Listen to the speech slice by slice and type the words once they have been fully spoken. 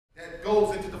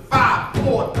goes into the 5,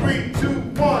 4, 3, 2,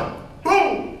 1,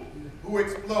 boom! Who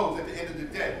explodes at the end of the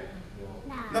day?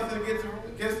 Nothing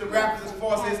against the rappers as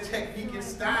far as his technique and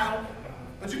style,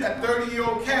 but you got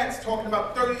 30-year-old cats talking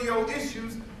about 30-year-old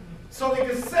issues so they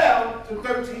can sell to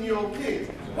 13-year-old kids.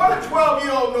 What a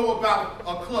 12-year-old know about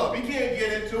a club? He can't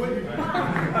get into it.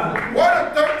 What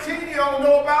a 13-year-old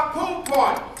know about pool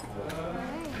parties?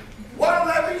 What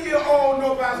 11-year-old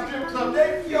know about strip club?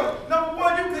 Number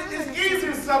one, it's easy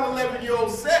to sell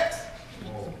 11-year-old sex.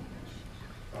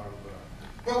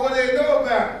 But what they know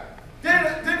about it.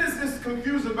 Then is this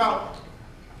confused about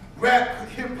rap,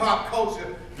 hip-hop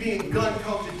culture being gun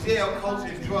culture, jail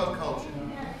culture, and drug culture.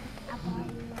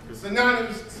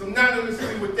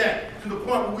 Synonymously with that, to the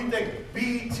point where we think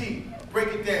BET, break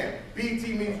it down. BET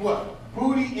means what?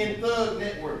 Booty and Thug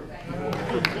Network.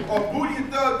 Or Booty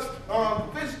and Thug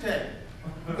Fish Tank.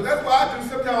 Because that's what I do.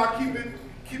 Sometimes I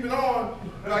keep it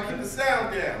on, but I keep the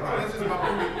sound down. Oh, that's just my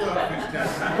Booty and Thug Fish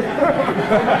Tank.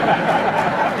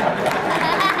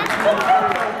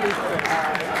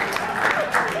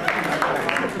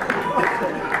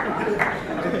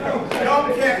 Young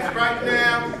cats right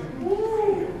now,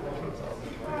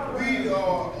 we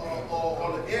are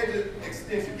on the edge of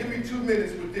extinction. Give me 2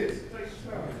 minutes with this.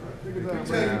 Let me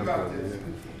tell you about this.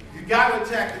 You gotta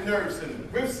attack the nerve center.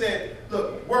 Riff said,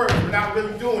 look, words, we're not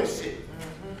really doing shit.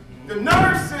 The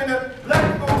nerve center,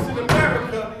 black folks in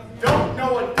America don't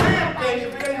know a damn thing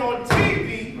if it ain't on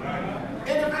TV and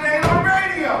if it ain't on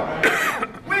radio.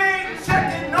 We ain't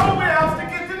checking nowhere else to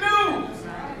get the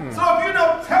news. So if you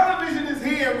know television is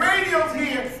here, radio's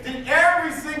here, then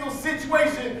every single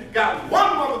situation got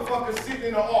one motherfucker sitting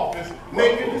in the office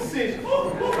making decisions.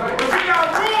 But you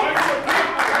got rules for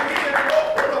people right here.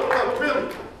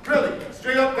 Really,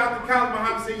 straight up Dr. Khalid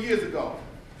Muhammad said years ago,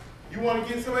 you want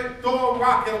to get somebody, throw a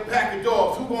rock at a pack of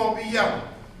dogs, who gonna be yelling?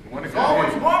 There's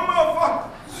always one motherfucker.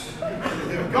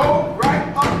 Go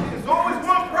right up there. There's always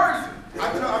one person.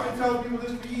 I've been telling people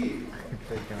this for years.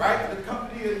 Right? The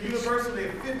company at Universal,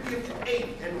 they're 50th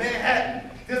 8th in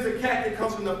Manhattan. There's a cat that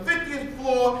comes from the 50th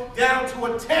floor down to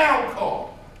a town car.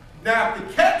 Now, if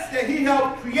the cats that he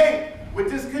helped create with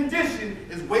this condition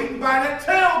is waiting by that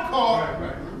town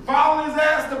car, following his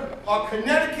ass to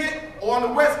Connecticut or on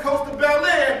the west coast of Bel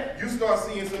Air, you start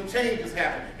seeing some changes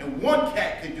happen. And one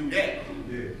cat can do that.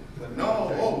 But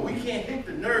no, we can't hit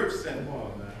the nerve center.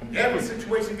 Every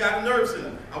situation got a nerve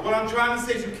center. And what I'm trying to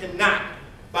say is you cannot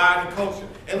buy the culture.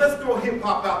 And let's throw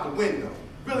hip-hop out the window.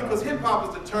 Really, because hip-hop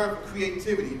is the term for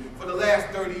creativity for the last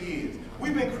 30 years.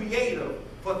 We've been creative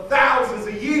for thousands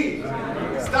of years.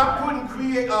 Stop putting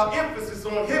emphasis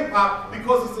on hip-hop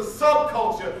because it's a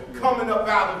subculture coming up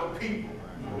out of a people.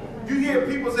 You hear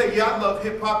people say, yeah, I love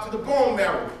hip-hop to the bone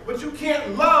marrow. But you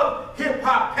can't love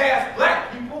hip-hop past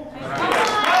black people.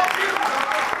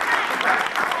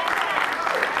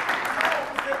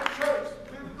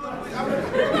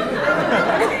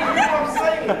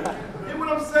 Hear what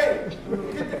I'm saying?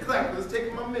 Hit the clap, it's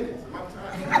taking my minutes, my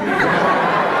time.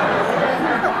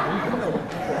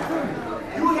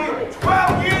 You hear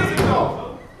 12 years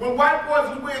ago, when white boys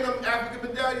was wearing them African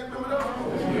medallions, remember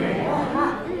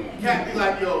those? Cat be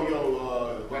like, yo,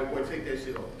 white boy, take that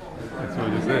shit off. That's what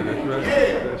you said, that's right.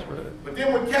 Yeah. That's right. But then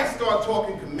when cats start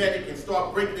talking Kemetic and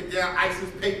start breaking it down, ISIS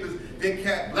papers, then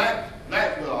black, I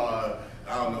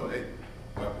don't know,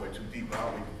 white boy too deep, I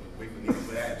don't wait for niggas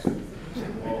for that shit.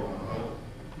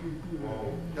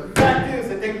 The fact is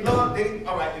that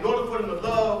all right, in order for them to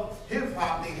love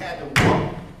hip-hop, they had to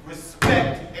want,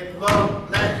 respect, and love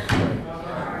black people.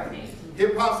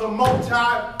 Hip-hop's a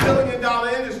multi-billion-dollar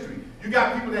industry. You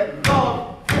got people that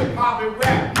love hip-hop and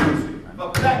rap music,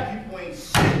 but black people ain't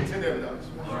shit to them though.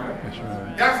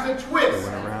 That's the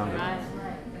twist.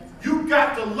 You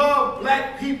got to love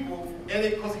black people, and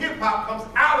because hip-hop comes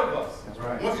out of us.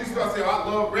 Once you start saying, I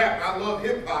love rap, I love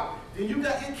hip-hop, then you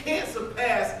can't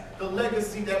surpass the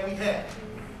legacy that we have.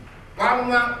 Bottom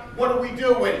line, what do we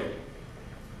do with it?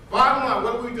 Bottom line,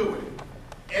 what do we do with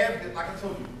it? Like I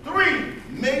told you, 3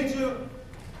 major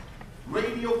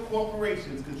radio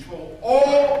corporations control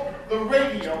all the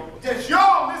radio that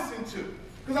y'all listen to.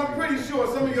 Because I'm pretty sure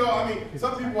some of y'all,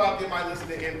 some people out there might listen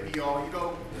to NPR, you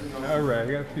know. All right,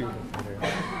 I got a few of us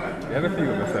here. Got a few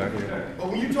of us out here. But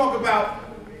when you talk about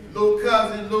little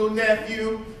cousin, little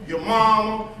nephew, your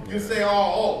mama, you say,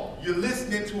 oh, you're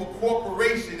listening to a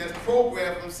corporation that's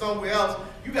programmed from somewhere else.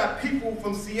 You got people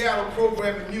from Seattle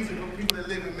programming music from people that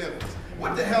live in Memphis.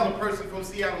 What the hell a person from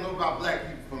Seattle know about black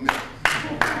people from Memphis?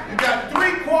 You got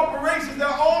 3 corporations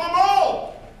that own them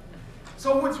all.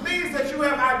 So which means that you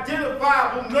have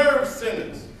identifiable nerve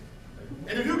centers.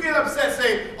 And if you get upset,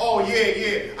 say, oh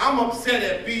yeah, I'm upset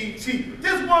at BET.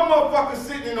 There's one motherfucker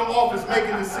sitting in the office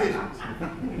making decisions.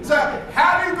 So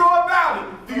how do you go about it?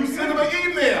 Do you send them an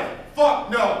email? Fuck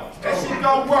no. That shit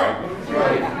don't work.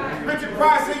 Richard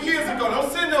Pryor said years ago,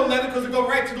 don't send no letter because it go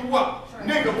right to the what?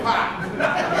 Nigger pie.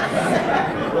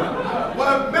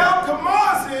 Well, if Malcolm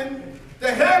Marsden,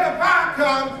 the head of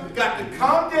Viacom, got to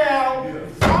come down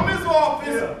from his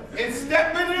office and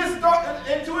step into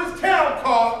his town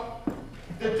car.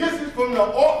 The distance from the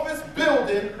office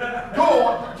building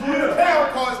door to his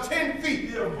town car is 10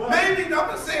 feet. Maybe, I'm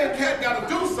not saying Cat got to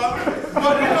do something,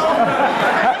 but you know,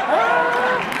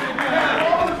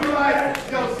 all of you like,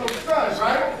 yo, some son,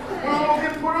 right? When I'm gonna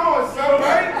get put on, son,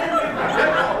 right?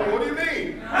 What do you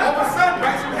mean? All of a sudden,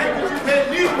 right, some handkerchief head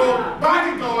Negro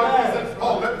bodyguard says,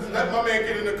 oh, let my man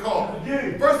get in the car.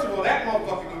 First of all, that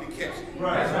motherfucker need to catch it.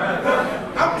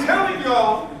 I'm telling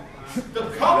y'all, the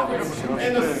culprits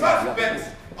and the suspects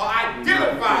are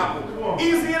identifiable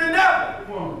easier than ever.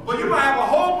 But you might have a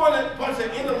whole bunch of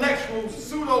intellectual,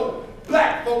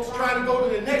 pseudo-black folks trying to go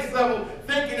to the next level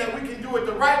thinking that we can do it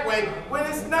the right way when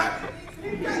it's not.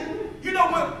 You know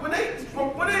what? When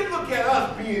they look at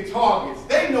us being targets,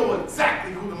 they know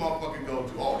exactly who the motherfucker go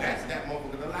to. Oh, that's that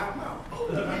motherfucker, the loud mouth.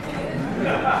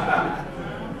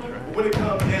 But when it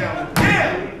comes down to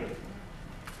them,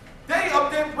 they up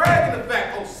there bragging the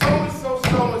fact, oh, so-and-so,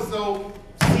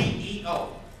 CEO.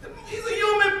 He's a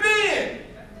human being.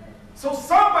 So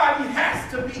somebody has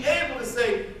to be able to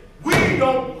say, we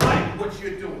don't like what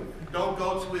you're doing. Don't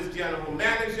go to his general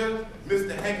manager,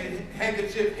 Mr.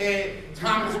 Handkerchief Head,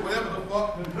 Thomas, whatever the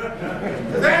fuck.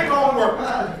 That ain't gonna work.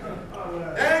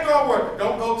 That ain't gonna work.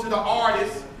 Don't go to the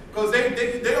artists, because they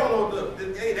don't know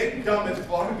they dumb as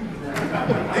fuck.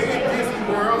 They in Disney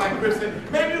World, like Chris said.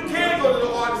 Maybe you can go to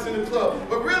the artists in the club,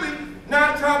 but really,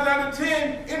 9 times out of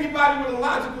 10, anybody with a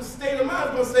logical state of mind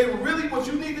is going to say, well, really what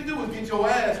you need to do is get your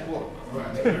ass whooped.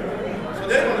 Right. So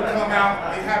they're going to come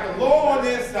out, they have the law on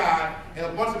their side, and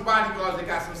a bunch of bodyguards that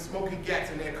got some smoking gats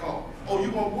in their car. Oh,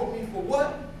 you going to whoop me for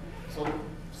what? So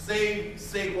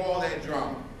save all that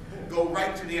drama. Go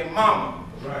right to their mama.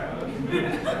 Right. Right to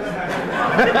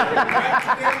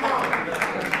their mama.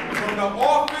 From the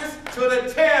office to the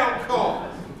town car.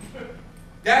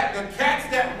 That the cats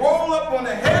that roll up on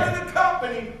the head of the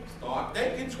company start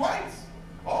thinking twice.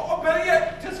 Or better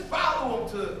yet, just follow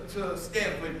them to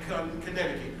Stamford,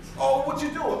 Connecticut. Oh, what you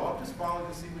doing? Oh, I'm just following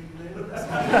to see where you live.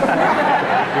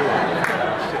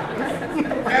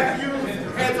 Matthew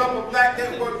heads up a black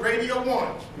network, Radio 1.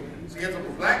 She heads up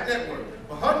a black network.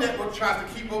 But her network tries to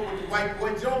keep up with the white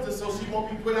boy Joneses so she won't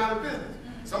be put out of business.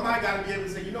 Somebody got to be able to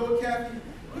say, you know what, Kathy?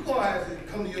 We're going to have to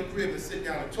come to your crib and sit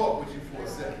down and talk with you for a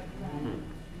second.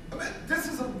 I mean, this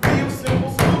is a real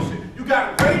simple solution. You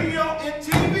got radio and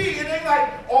TV. It ain't like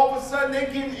all of a sudden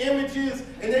they're getting images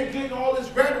and they're getting all this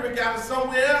rhetoric out of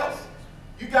somewhere else.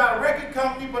 You got a record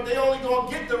company, but they only gonna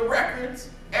get the records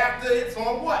after it's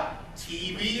on what?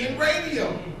 TV and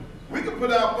radio. We could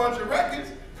put out a bunch of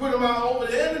records, put them out over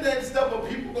the internet and stuff, but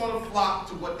people gonna flock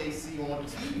to what they see on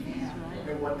TV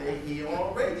and what they hear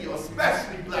on radio,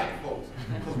 especially black folks,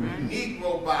 because we need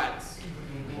robots.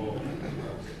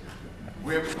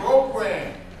 We're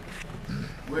programmed.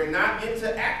 We're not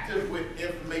interactive with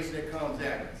information that comes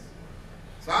at us.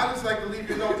 So I just like to leave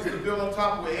you notice to build on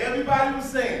top of what everybody was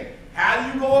saying. How do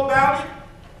you go about it?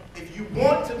 If you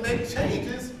want to make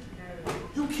changes,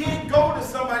 you can't go to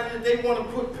somebody that they want to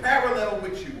put parallel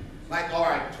with you. Like, all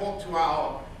right, talk to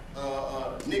our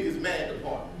niggas mad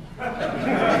department.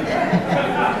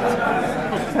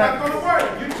 It's not going to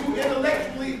work. You're too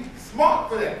intellectually smart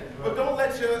for that. But don't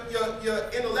let your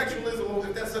intellectualism,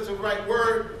 if that's such a right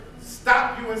word,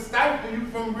 stop you and stifle you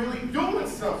from really doing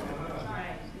something.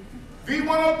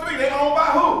 V103, they owned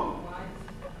by who?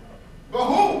 But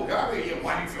who? I mean, you're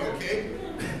white, okay.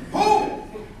 Who?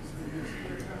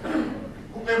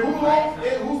 And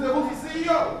who's the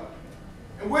CEO?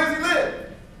 And where does he live?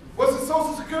 What's his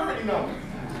social security number?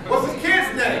 What's his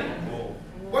kid's name?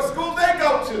 What school they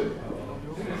go to?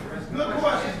 Good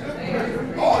question.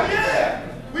 Oh, yeah.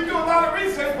 We do a lot of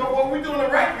research, but we're doing the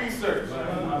right research.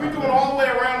 We're doing all the way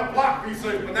around the block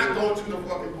research, but not going to the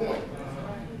fucking point.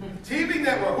 TV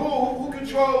network, who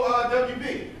control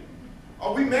WB?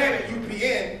 Are we mad at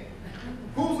UPN?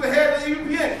 Who's the head of the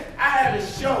UPN? I had a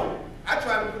show. I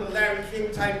tried to put a Larry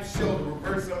King type show to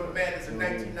reverse some of the madness in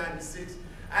 1996.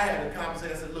 I had a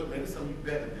conversation. I said, look, man, this is something you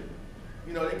better do.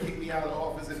 You know, they kicked me out of the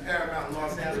office in Paramount in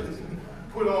Los Angeles.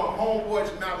 Put on Homeboys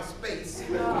from Outer Space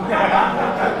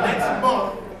next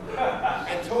month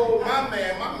and told my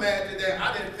manager that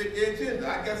I didn't fit the agenda.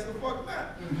 I guess the fuck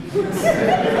not.